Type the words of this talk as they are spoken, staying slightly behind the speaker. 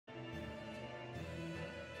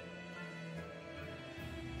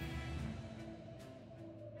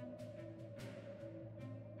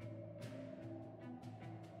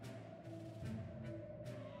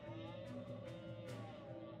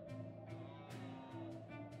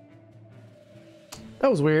That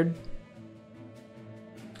was weird.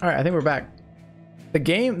 All right, I think we're back.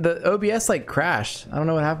 The OBS like crashed. I don't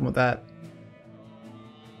know what happened with that.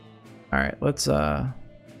 All right, let's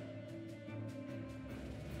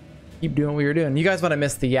keep doing what we were doing. You guys might have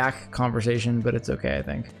missed the yak conversation, but it's okay, I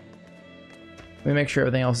think. Let me make sure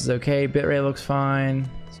everything else is okay. Bitrate looks fine.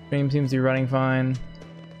 Stream seems to be running fine.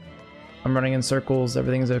 I'm running in circles.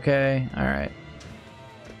 Everything's okay. All right.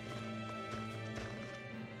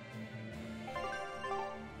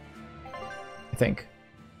 I think.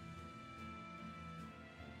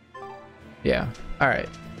 Yeah. All right.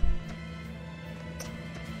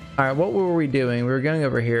 All right. What were we doing? We were going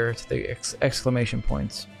over here to the exclamation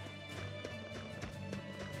points.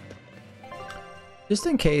 Just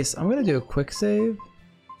in case, I'm gonna do a quick save.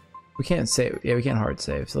 We can't save. Yeah, we can't hard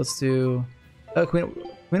save. So let's do. Oh, can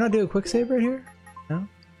we not do a quick save right here? No.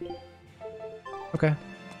 Okay.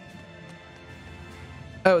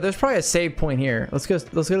 Oh, there's probably a save point here. Let's go.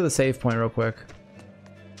 Let's go to the save point real quick.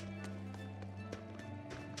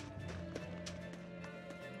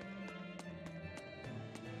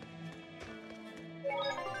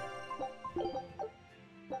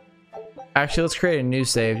 Actually, let's create a new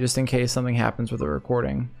save just in case something happens with the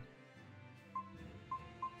recording.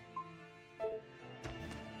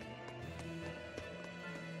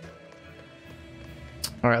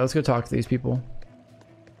 All right, let's go talk to these people.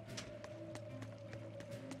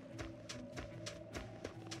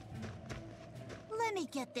 Let me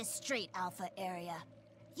get this straight, Alpha Area.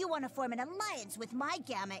 You want to form an alliance with my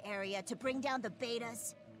Gamma Area to bring down the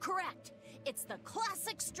Betas? Correct. It's the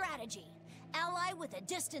classic strategy. Ally with a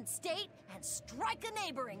distant state and strike a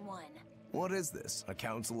neighboring one. What is this? A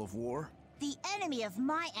council of war? The enemy of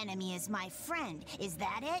my enemy is my friend. Is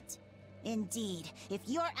that it? Indeed. If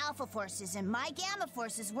your Alpha forces and my Gamma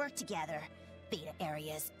forces work together, Beta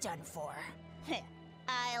Area is done for.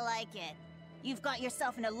 I like it. You've got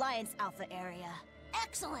yourself an alliance, Alpha Area.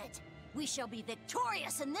 Excellent! We shall be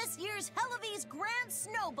victorious in this year's Helavi's Grand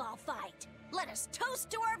Snowball Fight. Let us toast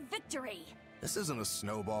to our victory. This isn't a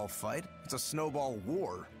snowball fight. It's a snowball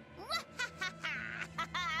war.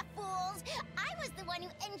 Fools! I was the one who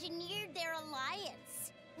engineered their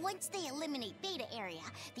alliance. Once they eliminate Beta Area,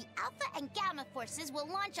 the Alpha and Gamma forces will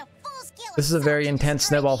launch a full-scale. This is a very intense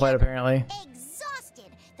snowball fight, apparently.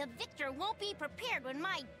 Exhausted, the victor won't be prepared when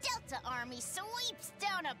my Delta army sweeps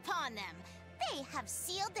down upon them. They have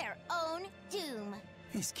sealed their own doom.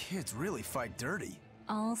 These kids really fight dirty.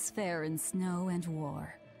 All's fair in snow and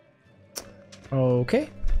war. Okay.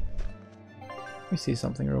 Let me see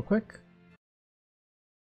something real quick.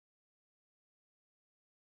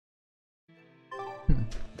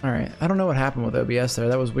 All right. I don't know what happened with OBS there.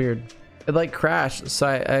 That was weird. It like crashed. So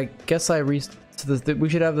I guess we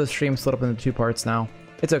should have the stream split up into two parts now.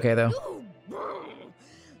 It's okay though.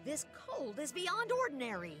 This cold is beyond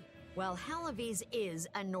ordinary. Well, Helavi's is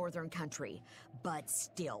a northern country, but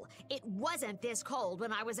still, it wasn't this cold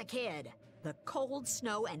when I was a kid. The cold,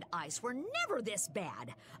 snow, and ice were never this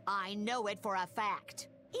bad. I know it for a fact.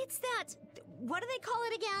 It's that... what do they call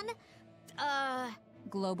it again?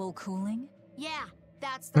 Global cooling? Yeah,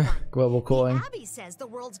 that's the one. Global cooling. The Abbey says the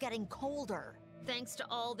world's getting colder. Thanks to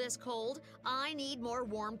all this cold, I need more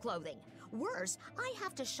warm clothing. Worse, I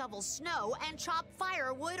have to shovel snow and chop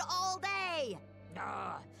firewood all day.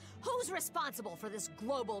 Who's responsible for this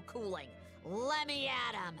global cooling? Let me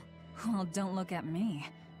at him. Well, don't look at me.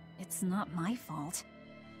 It's not my fault.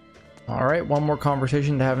 All right, one more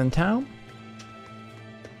conversation to have in town.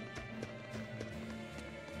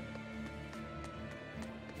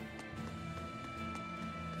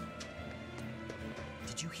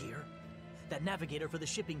 Did you hear? That navigator for the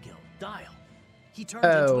shipping guild, Dial. He turned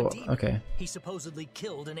into a demon. Okay. He supposedly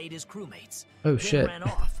killed and ate his crewmates. Oh, then shit. Ran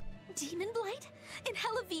off. Demon Blight? In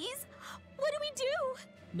Helavi's? What do we do?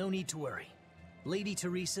 No need to worry. Lady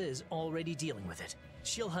Teresa is already dealing with it.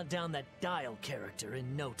 She'll hunt down that Dial character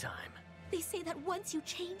in no time. They say that once you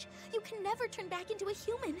change, you can never turn back into a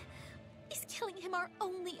human. Is killing him our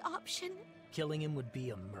only option? Killing him would be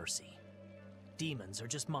a mercy. Demons are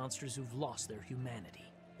just monsters who've lost their humanity.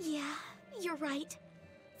 Yeah, you're right.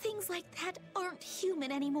 Things like that aren't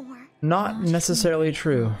human anymore. Not necessarily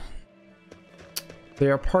true. They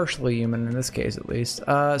are partially human in this case, at least.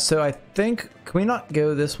 So I think, can we not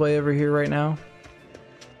go this way over here right now?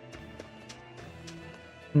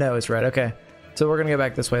 No, it's red. Okay. So we're gonna go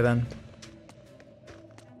back this way then.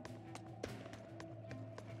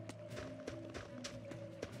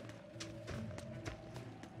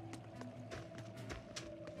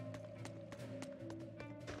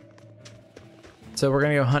 So we're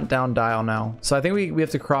gonna go hunt down Dial now. So I think we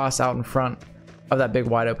have to cross out in front of that big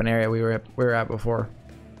wide open area we were at before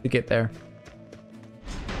to get there.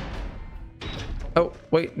 Oh,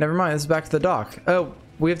 wait, never mind. This is back to the dock. Oh,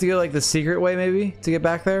 we have to go like the secret way maybe to get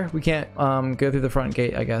back there? We can't go through the front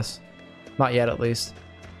gate, I guess. Not yet, at least.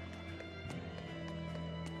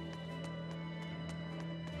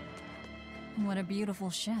 What a beautiful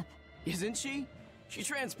ship. Isn't she? She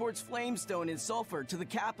transports flamestone and sulfur to the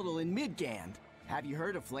capital in Midgand. Have you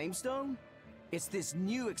heard of flamestone? It's this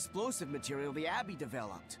new explosive material the Abbey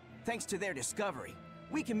developed. Thanks to their discovery,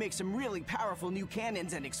 we can make some really powerful new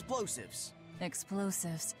cannons and explosives.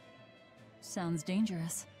 Explosives. Sounds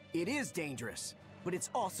dangerous. It is dangerous, but it's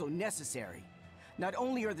also necessary. Not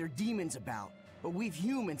only are there demons about, but we've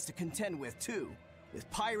humans to contend with too, with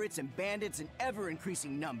pirates and bandits in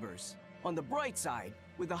ever-increasing numbers. On the bright side,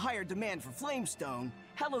 with a higher demand for flamestone,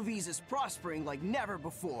 Hellowes is prospering like never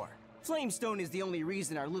before. Flamestone is the only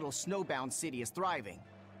reason our little snowbound city is thriving.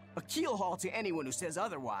 A keelhaul to anyone who says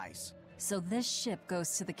otherwise. So this ship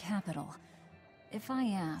goes to the capital. If I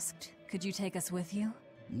asked, could you take us with you?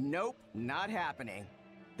 Nope, not happening.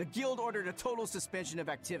 The guild ordered a total suspension of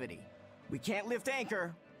activity. We can't lift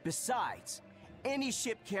anchor. Besides, any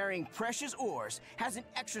ship carrying precious ores has an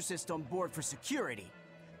exorcist on board for security.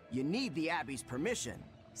 You need the Abbey's permission.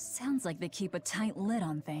 Sounds like they keep a tight lid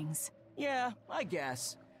on things. Yeah, I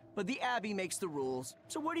guess. But the Abbey makes the rules,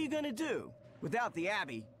 so what are you gonna do? Without the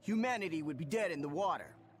Abbey, humanity would be dead in the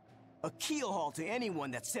water. A keelhaul to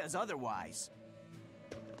anyone that says otherwise.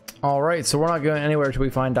 Alright, so we're not going anywhere till we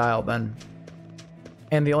find Dial then.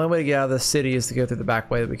 And the only way to get out of the city is to go through the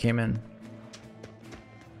back way that we came in.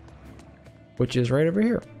 Which is right over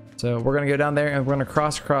here. So we're going to go down there and we're going to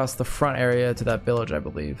cross across the front area to that village, I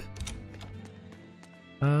believe.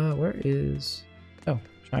 Where is... Oh,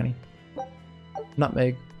 shiny.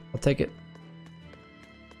 Nutmeg. I'll take it.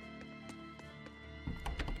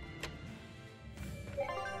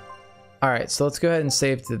 Alright, so let's go ahead and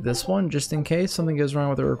save to this one just in case something goes wrong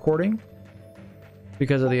with the recording.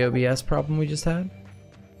 Because of the OBS problem we just had.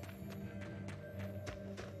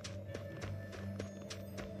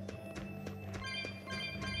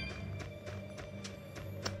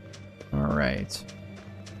 Alright.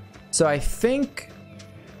 So I think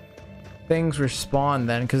things respawn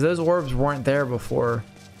then, because those orbs weren't there before.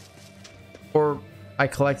 Or I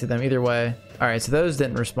collected them, either way. Alright, so those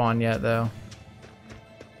didn't respawn yet though.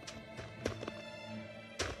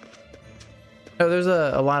 Oh, there's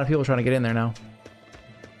a lot of people trying to get in there now.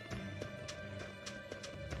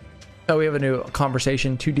 Oh, we have a new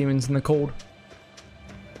conversation. 2 demons in the cold.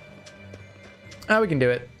 Oh, we can do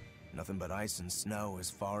it. Nothing but ice and snow as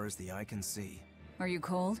far as the eye can see. Are you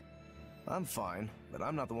cold? I'm fine, but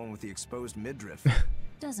I'm not the one with the exposed midriff.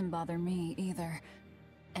 Doesn't bother me either.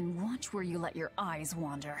 And watch where you let your eyes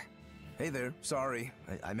wander. Hey there, sorry.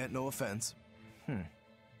 I meant no offense.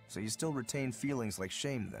 So you still retain feelings like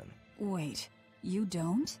shame then? Wait, you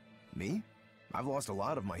don't? Me? I've lost a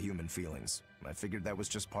lot of my human feelings. I figured that was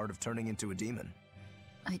just part of turning into a demon.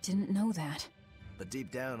 I didn't know that. But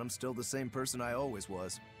deep down, I'm still the same person I always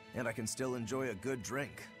was. And I can still enjoy a good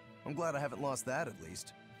drink. I'm glad I haven't lost that at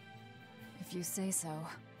least. If you say so.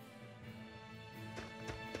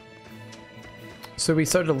 So we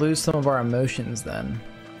started to lose some of our emotions then.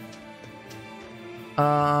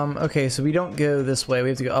 Okay, so we don't go this way. We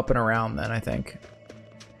have to go up and around then, I think.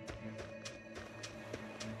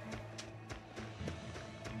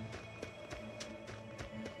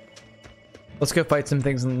 Let's go fight some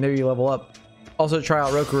things and maybe level up. Also try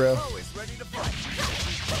out Rokuro.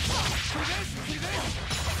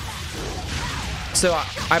 So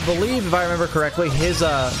I believe, if I remember correctly, his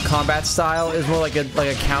combat style is more like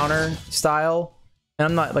a counter style, and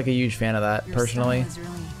I'm not like a huge fan of that personally. Style is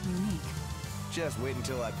really unique. Just wait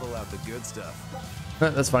until I pull out the good stuff.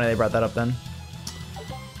 That's funny they brought that up then.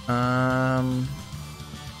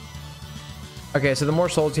 Okay, so the more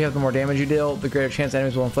souls you have, the more damage you deal, the greater chance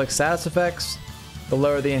enemies will inflict status effects. The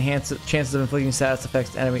lower the enhanced chances of inflicting status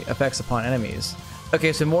effects upon enemies.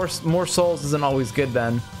 Okay, so more souls isn't always good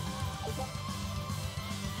then.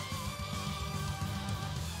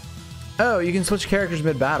 Oh, you can switch characters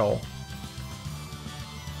mid-battle.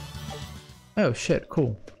 Oh shit,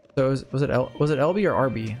 cool. So was it LB or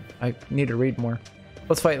RB? I need to read more.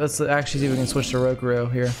 Let's fight. Let's actually see if we can switch to Rokuro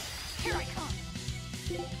here.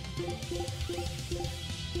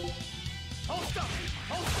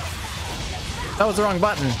 That was the wrong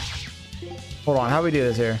button. Hold on, how do we do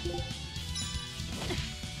this here?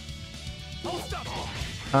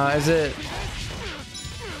 Is it...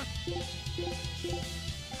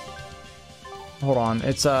 Hold on,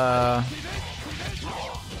 it's oh,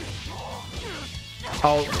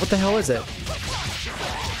 what the hell is it?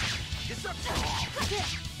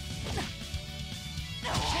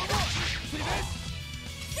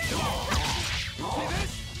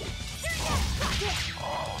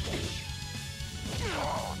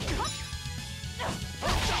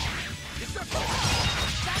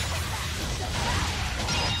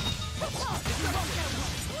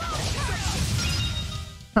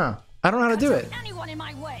 Huh. I don't know how to do it. Anyone in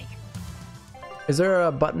my way. Is there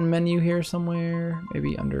a button menu here somewhere?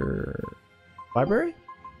 Maybe under library?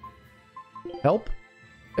 Help?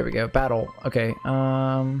 There we go. Battle. Okay.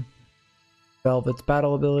 Velvet's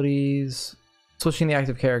battle abilities. Switching the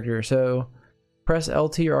active character. So press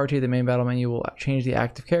LT or RT. The main battle menu will change the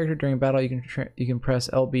active character during battle. You can press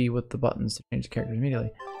LB with the buttons to change the character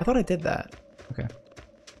immediately. I thought I did that. Okay.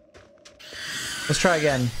 Let's try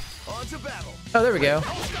again. On to battle. Oh, there we go.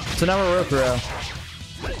 So now we're Rokuro.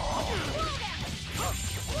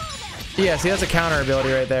 Yeah, see, that's a counter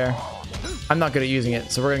ability right there. I'm not good at using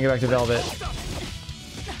it, so we're gonna get back to Velvet.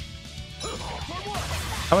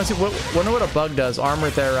 I want to see wonder what a bug does. Armor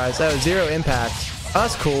Theorize. Oh, 0 impact. Oh,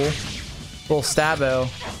 that's cool. Little Stabbo.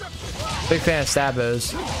 Big fan of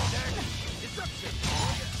Stabbos.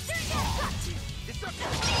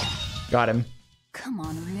 Got him. Come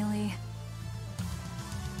on, really?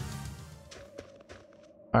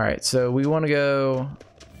 Alright, so we want to go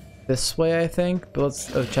this way, I think. But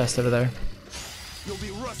let's... Oh, chest over there. You'll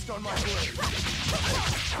be rust on my blade.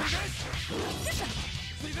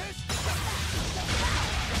 See this?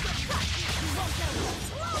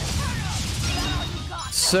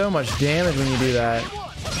 So much damage when you do that.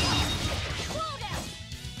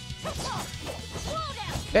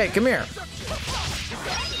 Hey, come here.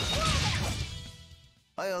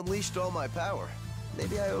 I unleashed all my power.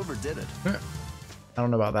 Maybe I overdid it. I don't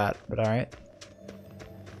know about that, but alright.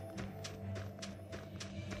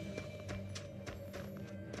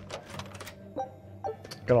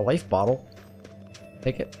 Got a life bottle.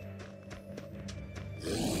 Take it.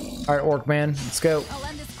 Alright, Orc Man, let's go. I'll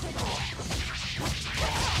end this quickly.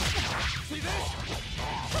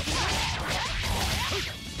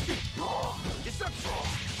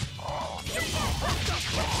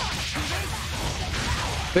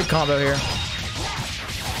 Big combo here.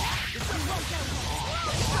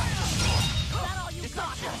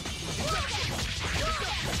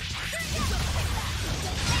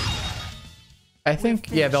 I think,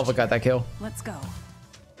 yeah, Velvet got that kill. Let's go.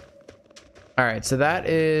 Alright, so that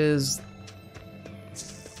is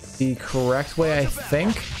the correct way, I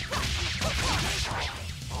think.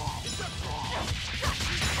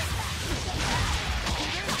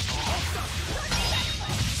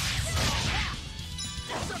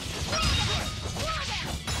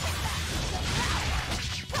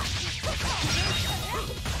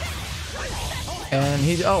 And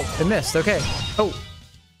he, oh, it missed, okay. Oh,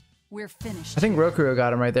 We're finished. I think Rokuro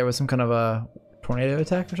got him right there with some kind of a tornado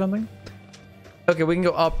attack or something. Okay, we can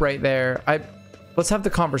go up right there. Let's have the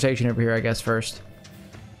conversation over here, I guess, first.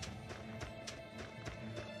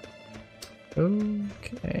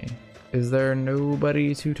 Okay. Is there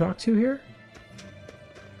nobody to talk to here?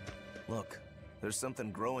 Look, there's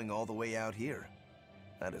something growing all the way out here.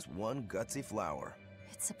 That is one gutsy flower.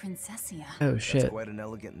 It's a Princessia. Oh, shit. That's quite an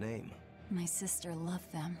elegant name. My sister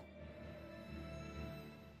loved them.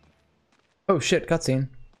 Oh, shit, cutscene.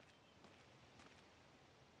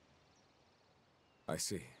 I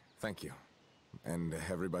see. Thank you. And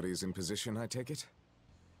everybody's in position, I take it?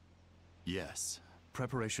 Yes.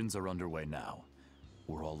 Preparations are underway now.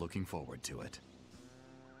 We're all looking forward to it.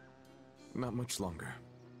 Not much longer.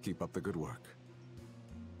 Keep up the good work.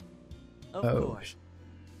 Of Oh. course.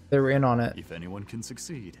 They were in on it. If anyone can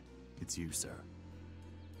succeed, it's you, sir.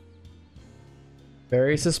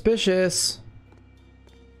 Very suspicious.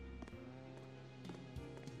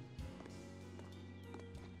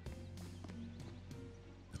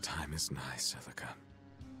 The time is nigh, Celica.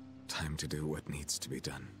 Time to do what needs to be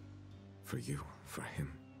done. For you, for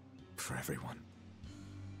him, for everyone.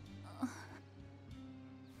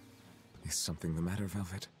 Is something the matter,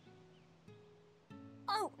 Velvet?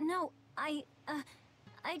 Oh, no, I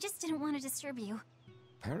just didn't want to disturb you.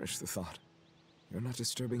 Perish the thought. You're not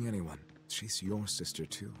disturbing anyone. She's your sister,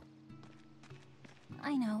 too.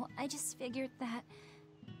 I know, I just figured that,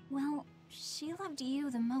 well, she loved you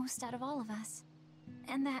the most out of all of us.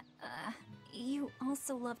 And that, you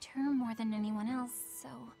also loved her more than anyone else, so...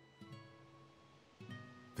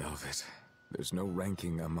 Velvet, there's no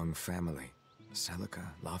ranking among family. Celica,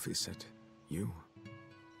 Laphicet, you.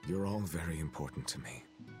 You're all very important to me.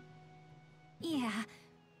 Yeah,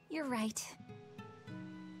 you're right.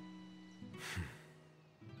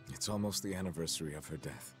 It's almost the anniversary of her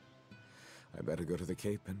death. I better go to the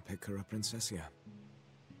Cape and pick her up Princessia.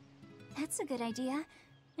 That's a good idea.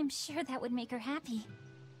 I'm sure that would make her happy.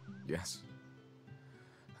 Yes.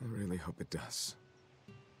 I really hope it does.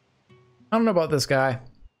 I don't know about this guy.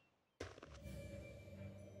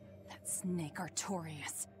 That snake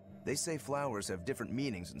Artorias. They say flowers have different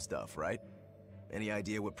meanings and stuff, right? Any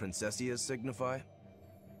idea what Princessias signify?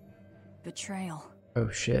 Betrayal. Oh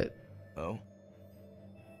shit. Oh?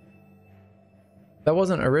 That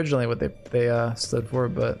wasn't originally what they stood for,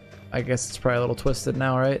 but I guess it's probably a little twisted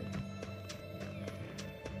now, right?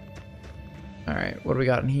 Alright, what do we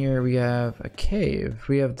got in here? We have a cave.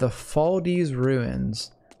 We have the Faldes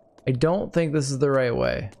Ruins. I don't think this is the right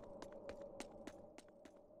way.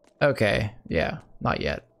 Okay, yeah, not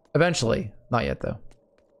yet. Eventually, not yet though.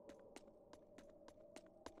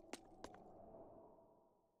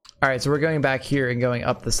 Alright, so we're going back here and going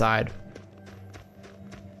up the side.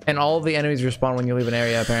 And all of the enemies respawn when you leave an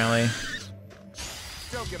area, apparently.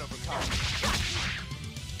 Don't get overcome.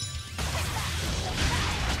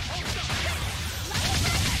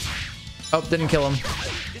 Oh, didn't kill him.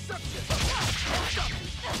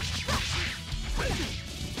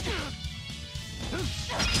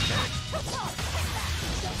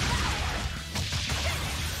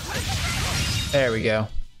 There we go.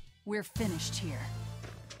 We're finished here.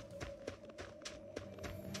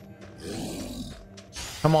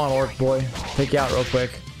 Come on, orc boy. Take you out real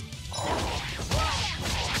quick.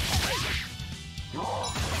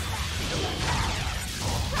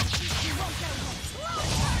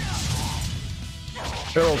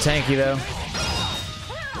 They're a little tanky though.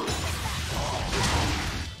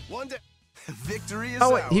 One day, victory is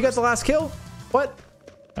Oh wait, ours. he got the last kill? What?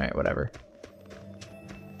 Alright, whatever.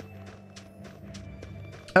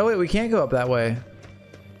 Oh wait, we can't go up that way.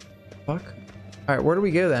 Fuck. Alright, where do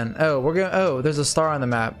we go then? Oh, we're going. Oh, there's a star on the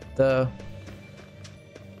map. Always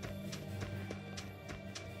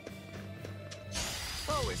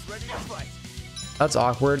ready to fight. That's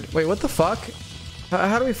awkward. Wait, what the fuck?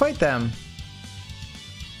 How do we fight them?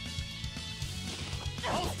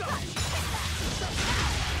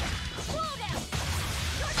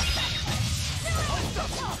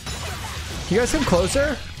 You guys come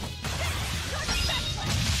closer?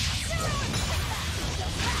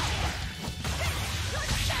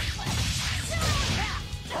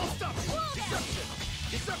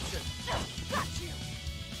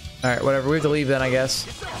 Alright, whatever. We have to leave then, I guess.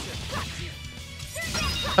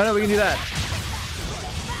 Oh no, we can do that.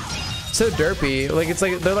 So derpy. Like, it's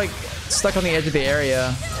like they're like stuck on the edge of the area.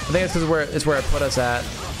 I think it's because it's where it put us at.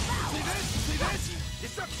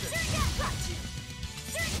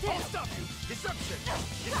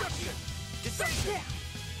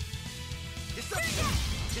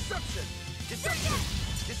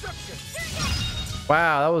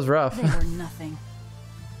 Wow, that was rough. They were nothing.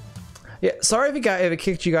 Yeah, sorry if it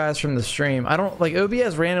kicked you guys from the stream. I don't like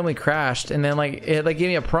OBS randomly crashed and then like it like gave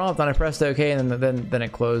me a prompt and I pressed OK and then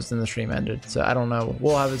it closed and the stream ended. So I don't know.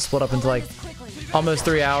 We'll have it split up into like almost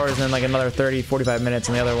 3 hours and then like another 30-45 minutes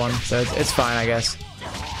on the other one. So it's fine, I guess.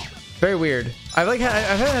 Very weird. I've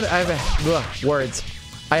had words.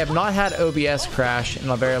 I have not had OBS crash in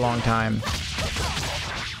a very long time.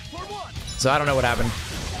 So I don't know what happened.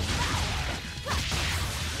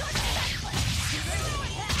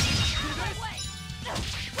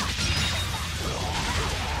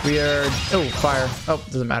 We are... Oh, fire. Oh,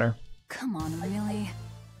 doesn't matter. Come on, really?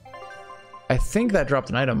 I think that dropped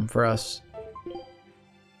an item for us.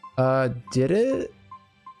 Did it?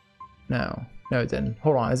 No. No, it didn't.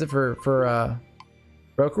 Hold on. Is it for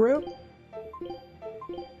Rokuro?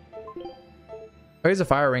 Oh, he's a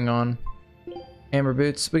fire ring on. Amber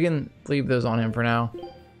boots. We can leave those on him for now.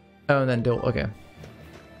 Oh, and then dual. Okay.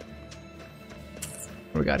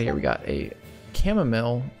 What do we got here? We got a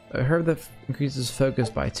chamomile. A herb that increases focus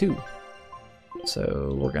by 2.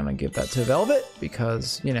 So we're gonna give that to Velvet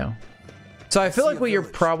because, you know. So I feel like what you're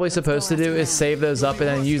probably supposed to do is save those up and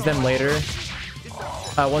then use them later.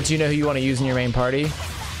 Once you know who you want to use in your main party,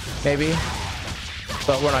 maybe.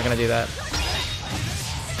 But we're not gonna do that.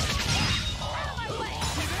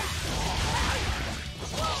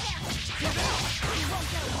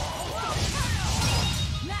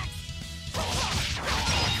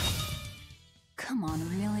 Come on,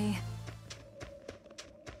 really?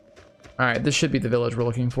 Alright, this should be the village we're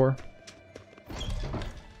looking for.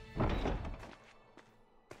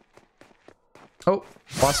 Oh,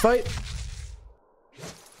 boss fight?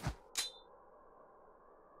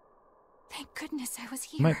 Thank goodness I was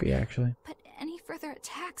here. Might be, actually. But any further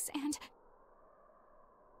attacks and...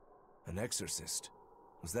 An exorcist.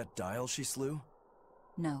 Was that Dial she slew?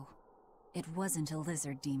 No, it wasn't a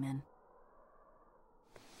lizard demon.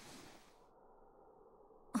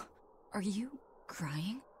 Are you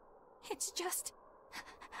crying? It's just...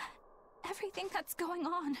 everything that's going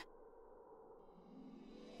on.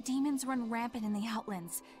 Demons run rampant in the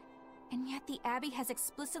Outlands, and yet the Abbey has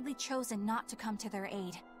explicitly chosen not to come to their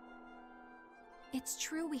aid. It's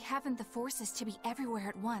true we haven't the forces to be everywhere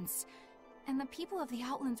at once, and the people of the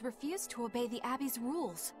Outlands refuse to obey the Abbey's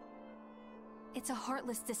rules. It's a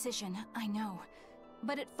heartless decision, I know.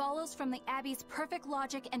 But it follows from the Abbey's perfect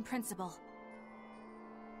logic and principle.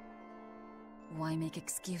 Why make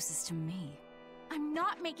excuses to me? I'm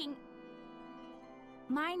not making...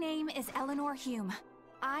 My name is Eleanor Hume.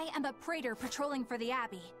 I am a praetor patrolling for the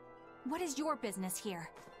Abbey. What is your business here?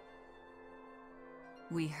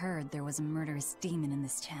 We heard there was a murderous demon in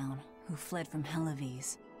this town who fled from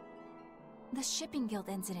Helavis. The Shipping Guild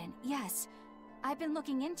incident, yes. I've been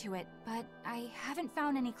looking into it, but I haven't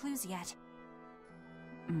found any clues yet.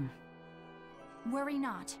 Worry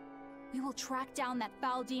not. We will track down that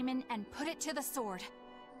foul demon and put it to the sword.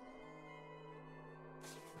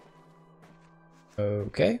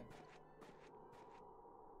 Okay.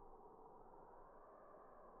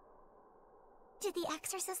 Did the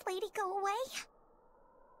exorcist lady go away?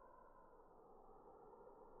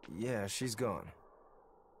 Yeah, she's gone.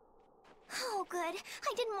 Oh, good.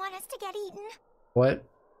 I didn't want us to get eaten. What?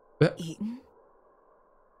 Eaten?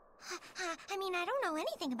 I mean, I don't know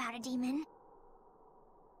anything about a demon.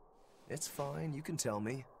 It's fine, you can tell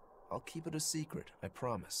me. I'll keep it a secret, I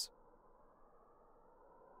promise.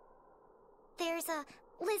 There's a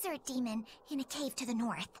lizard demon in a cave to the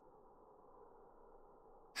north.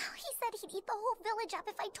 He said he'd eat the whole village up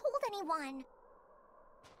if I told anyone.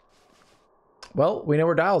 Well, we know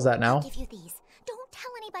where Dial's at now. I'll give you these. Don't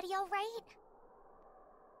tell anybody, all right?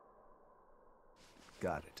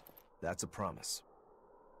 Got it. That's a promise.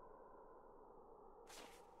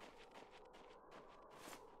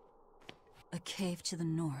 A cave to the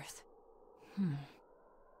north.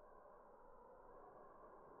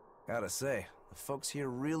 Gotta say, the folks here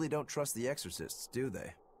really don't trust the exorcists, do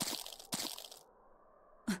they?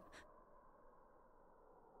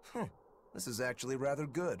 This is actually rather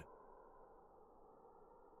good.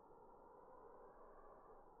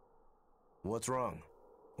 What's wrong?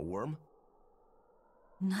 A worm?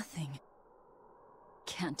 Nothing.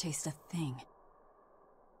 Can't taste a thing.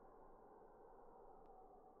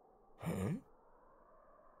 Huh?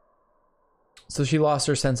 So she lost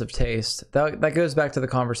her sense of taste. That goes back to the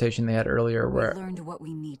conversation they had earlier where... We learned what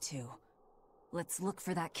we need to. Let's look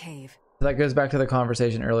for that cave. That goes back to the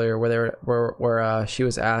conversation earlier where they were she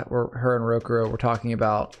was at, where her and Rokuro were talking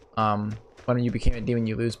about when you became a demon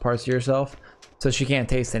you lose parts of yourself. So she can't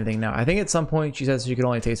taste anything now. I think at some point she says she can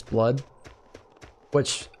only taste blood.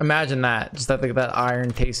 Which, imagine that. Just that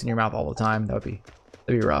iron taste in your mouth all the time. That'd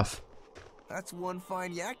be rough. That's one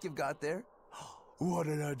fine yak you've got there. What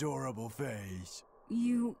an adorable face.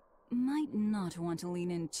 You might not want to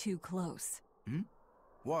lean in too close.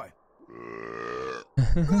 Why?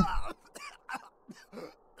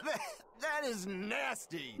 That is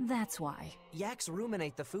nasty. That's why. Yaks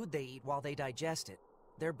ruminate the food they eat while they digest it.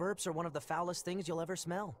 Their burps are one of the foulest things you'll ever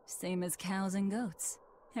smell. Same as cows and goats.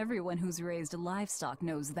 Everyone who's raised livestock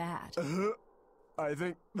knows that. I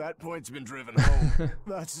think that point's been driven home.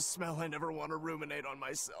 That's a smell I never want to ruminate on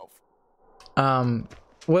myself. When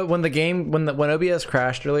OBS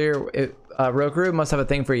crashed earlier, Rokuro must have a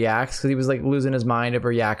thing for yaks because he was like losing his mind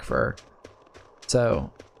over yak fur.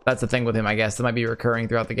 So that's the thing with him, I guess. That might be recurring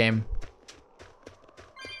throughout the game.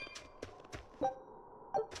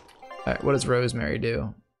 Alright, what does Rosemary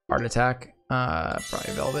do? Heart attack?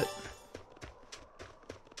 Probably Velvet.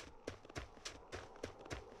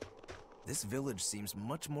 This village seems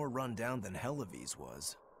much more run down than Helavis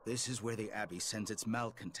was. This is where the Abbey sends its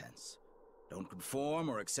malcontents. Don't conform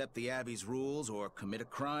or accept the Abbey's rules or commit a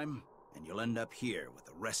crime, and you'll end up here with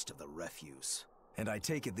the rest of the refuse. And I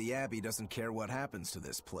take it the Abbey doesn't care what happens to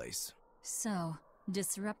this place. So,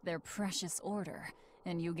 disrupt their precious order,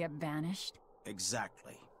 and you get banished?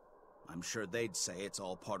 Exactly. I'm sure they'd say it's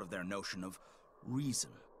all part of their notion of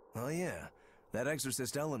reason. Oh yeah, that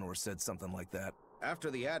exorcist Eleanor said something like that.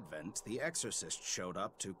 After the Advent, the exorcist showed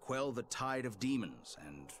up to quell the tide of demons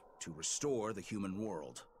and to restore the human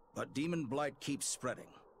world. But demon blight keeps spreading,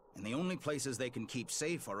 and the only places they can keep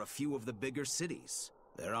safe are a few of the bigger cities.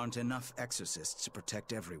 There aren't enough exorcists to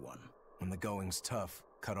protect everyone. When the going's tough,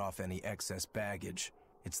 cut off any excess baggage.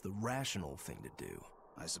 It's the rational thing to do.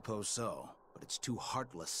 I suppose so, but it's too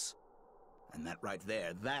heartless. And that right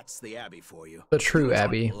there, that's the Abbey for you. The true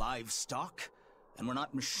Abbey. Livestock, and we're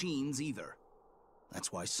not machines either.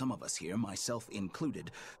 That's why some of us here, myself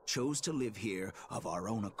included, chose to live here of our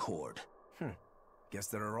own accord. Guess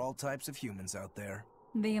there are all types of humans out there.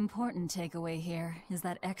 The important takeaway here is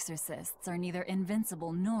that exorcists are neither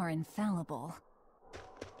invincible nor infallible.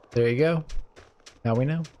 There you go. Now we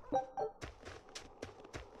know.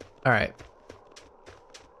 Alright.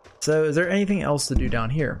 So is there anything else to do down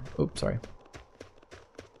here? Oops, sorry.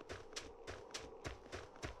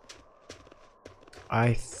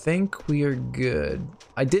 I think we are good.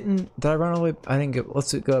 I didn't... Did I run all the way? I didn't go...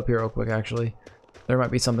 Let's go up here real quick, actually. There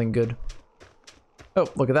might be something good. Oh,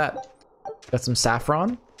 look at that. Got some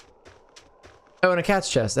saffron. Oh, and a cat's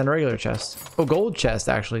chest and a regular chest. Oh, gold chest,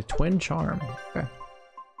 actually. Twin charm. Okay.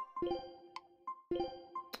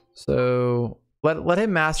 So, let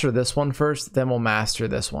him master this one first, then we'll master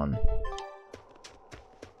this one.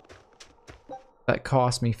 That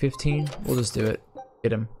cost me 15. We'll just do it.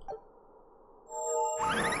 Get him.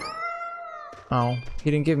 Oh,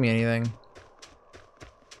 he didn't give me anything.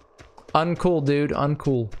 Uncool, dude.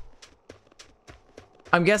 Uncool.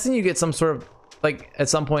 I'm guessing you get some sort of, like, at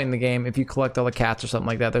some point in the game, if you collect all the cats or something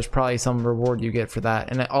like that, there's probably some reward you get for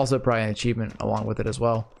that. And also probably an achievement along with it as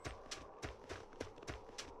well.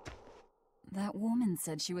 That woman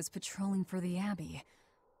said she was patrolling for the Abbey.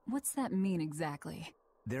 What's that mean exactly?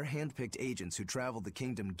 They're hand-picked agents who travel the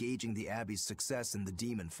kingdom gauging the Abbey's success in the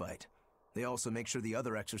demon fight. They also make sure the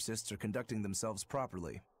other exorcists are conducting themselves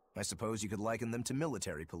properly. I suppose you could liken them to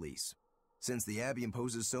military police. Since the Abbey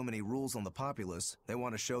imposes so many rules on the populace, they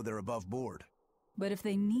want to show they're above board. But if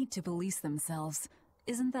they need to police themselves,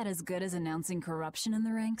 isn't that as good as announcing corruption in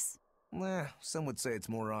the ranks? Some would say it's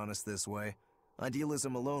more honest this way.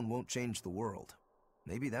 Idealism alone won't change the world.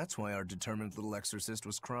 Maybe that's why our determined little exorcist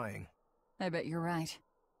was crying. I bet you're right.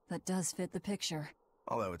 That does fit the picture.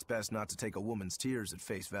 Although it's best not to take a woman's tears at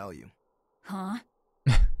face value. Huh?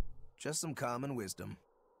 Just some common wisdom.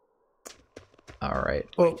 Alright.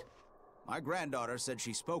 Wait. My granddaughter said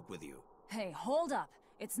she spoke with you. Hey, hold up.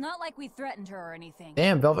 It's not like we threatened her or anything.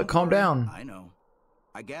 Damn, Velvet, calm down. I know.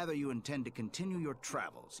 I gather you intend to continue your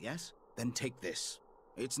travels, yes? Then take this.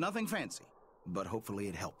 It's nothing fancy, but hopefully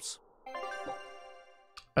it helps.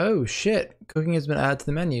 Oh, shit. Cooking has been added to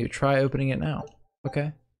the menu. Try opening it now.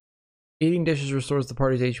 Okay. Eating dishes restores the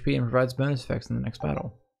party's HP and provides bonus effects in the next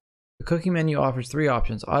battle. The cooking menu offers 3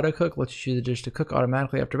 options. Auto cook lets you choose a dish to cook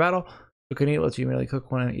automatically after battle. Cook and eat lets you immediately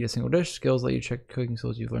cook one and eat a single dish. Skills let you check cooking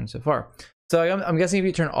skills you've learned so far. So I'm guessing if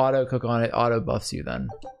you turn auto cook on, it auto buffs you then.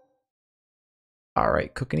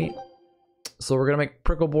 Alright, cook and eat. So we're gonna make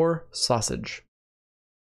prickle boar sausage.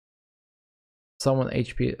 Someone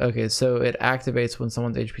HP. Okay, so it activates when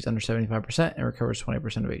someone's HP is under 75% and recovers 20%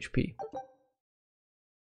 of HP.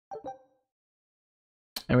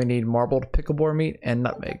 And we need marbled pickle boar meat and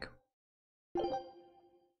nutmeg.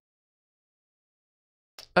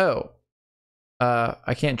 Oh.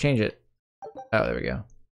 I can't change it. Oh, there we go.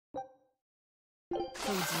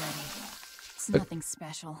 Food's ready. It's nothing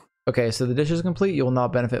special. Okay, so the dish is complete. You will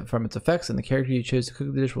not benefit from its effects, and the character you chose to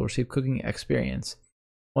cook the dish will receive cooking experience.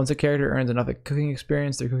 Once a character earns enough cooking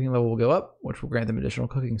experience, their cooking level will go up, which will grant them additional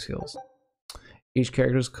cooking skills. Each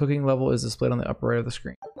character's cooking level is displayed on the upper right of the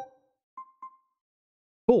screen.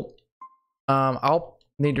 Cool. I'll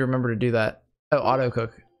need to remember to do that. Oh, auto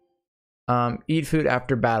cook. Eat food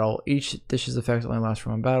after battle. Each dish's effects only last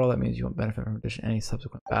for one battle. That means you won't benefit from addition any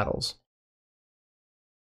subsequent battles.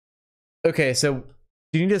 Okay, so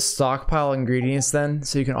do you need to stockpile ingredients then,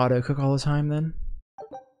 so you can auto cook all the time then?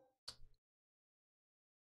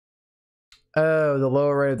 Oh, the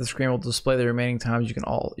lower right of the screen will display the remaining times you can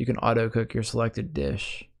auto cook your selected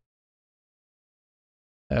dish.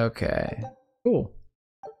 Okay, cool.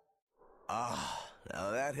 Ah,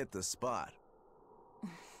 now that hit the spot.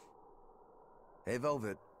 Hey,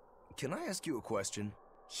 Velvet, can I ask you a question?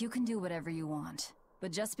 You can do whatever you want,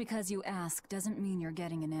 but just because you ask doesn't mean you're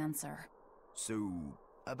getting an answer. So,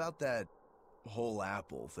 about that whole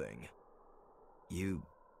apple thing, you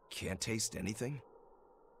can't taste anything?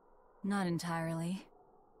 Not entirely.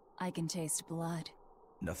 I can taste blood.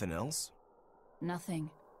 Nothing else? Nothing.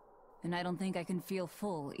 And I don't think I can feel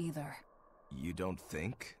full either. You don't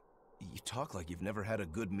think? You talk like you've never had a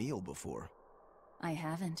good meal before. I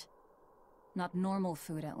haven't. Not normal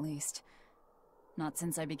food, at least. Not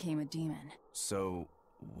since I became a demon. So,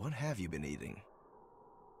 what have you been eating?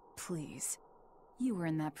 Please. You were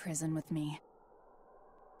in that prison with me.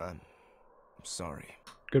 I'm sorry.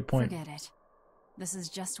 Good point. Forget it. This is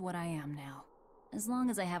just what I am now. As long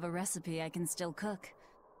as I have a recipe, I can still cook.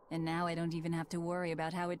 And now I don't even have to worry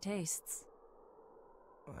about how it tastes.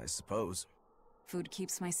 I suppose. Food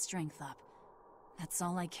keeps my strength up. That's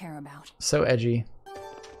all I care about. So edgy.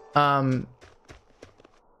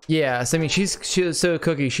 Yeah, so I mean, she's so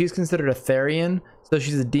Cookie, she's considered a Therian, so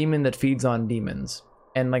she's a demon that feeds on demons.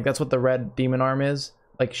 And like that's what the red demon arm is.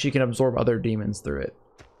 Like she can absorb other demons through it.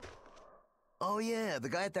 Oh yeah, the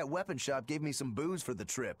guy at that weapon shop gave me some booze for the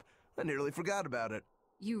trip. I nearly forgot about it.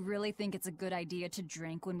 You really think it's a good idea to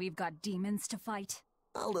drink when we've got demons to fight?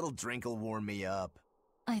 A little drink'll warm me up.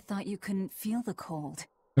 I thought you couldn't feel the cold.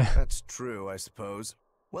 That's true, I suppose.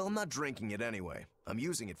 Well, I'm not drinking it anyway. I'm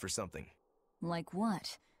using it for something. Like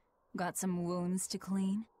what? Got some wounds to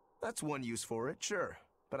clean? That's one use for it, sure.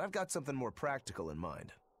 But I've got something more practical in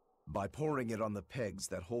mind. By pouring it on the pegs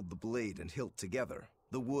that hold the blade and hilt together,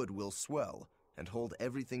 the wood will swell and hold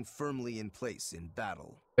everything firmly in place in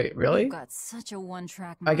battle. Wait, really? You've got such a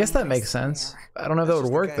one-track I guess mind, that makes sense. I don't know if that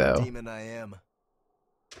would work though. Demon I am.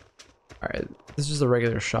 Alright, this is just a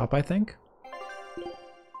regular shop, I think.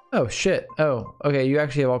 Oh shit. Oh, okay, you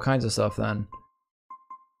actually have all kinds of stuff then.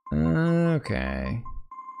 Okay.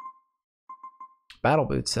 Battle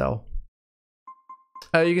boot sell.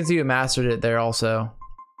 Oh, you can see you mastered it there also.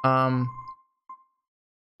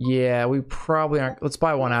 Yeah, we probably aren't. Let's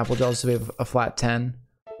buy one apple gel just so we have a flat 10.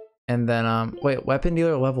 And then, wait, weapon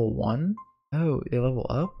dealer level 1? Oh, they level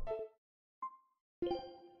up?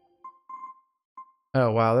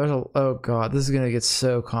 Oh, wow, there's a, oh god, this is gonna get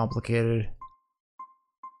so complicated.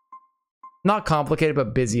 Not complicated,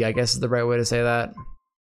 but busy, I guess is the right way to say that.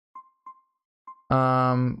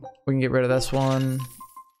 We can get rid of this one.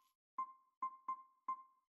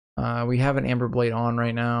 We have an amber blade on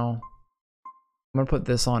right now. I'm gonna put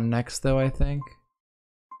this on next though, I think.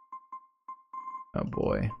 Oh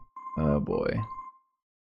boy. Oh boy.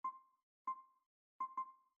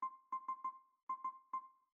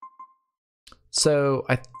 So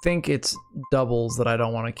I think it's doubles that I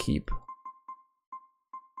don't want to keep.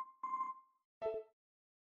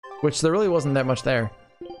 Which there really wasn't that much there.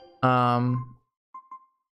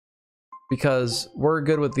 Because we're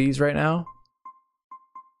good with these right now.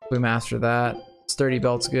 We master that. Sturdy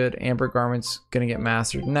belt's good. Amber garment's gonna get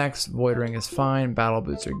mastered next. Void ring is fine. Battle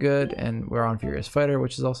boots are good, and we're on Furious Fighter,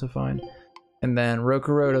 which is also fine. And then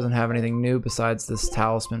Rokuro doesn't have anything new besides this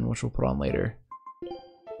talisman, which we'll put on later.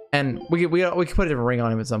 And we could put a different ring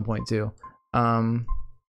on him at some point too.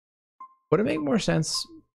 Would it make more sense?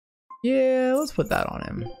 Yeah, let's put that on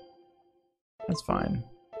him. That's fine.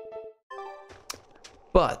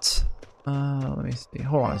 But let me see.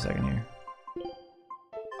 Hold on a second here.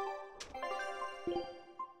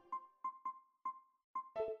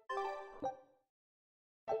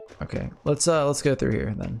 Okay, let's go through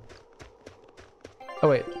here then. Oh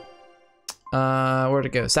wait, where'd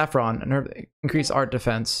it go? Saffron and her increased art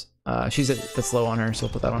defense. That's low on her, so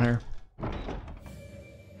we'll put that on her.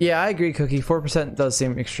 Yeah, I agree, Cookie. 4% does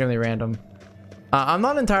seem extremely random. I'm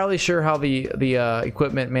not entirely sure how the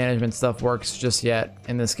equipment management stuff works just yet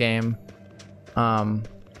in this game. We'll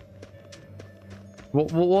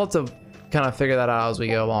have to kind of figure that out as we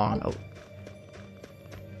go along.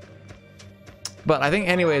 But I think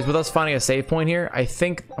anyways, with us finding a save point here, I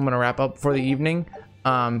think I'm gonna wrap up for the evening.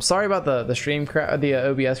 Sorry about the stream crash, the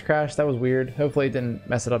OBS crash. That was weird. Hopefully it didn't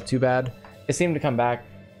mess it up too bad. It seemed to come back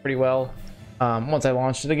pretty well once I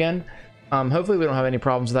launched it again. Hopefully we don't have any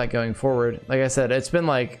problems with that going forward. Like I said, it's been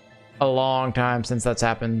like a long time since that's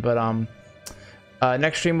happened. But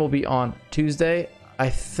next stream will be on Tuesday. I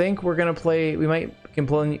think we're gonna play. We might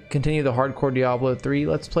continue the hardcore Diablo 3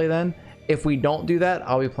 let's play then. If we don't do that,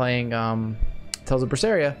 I'll be playing Tales of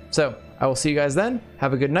Berseria. So I will see you guys then.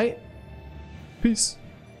 Have a good night. Peace.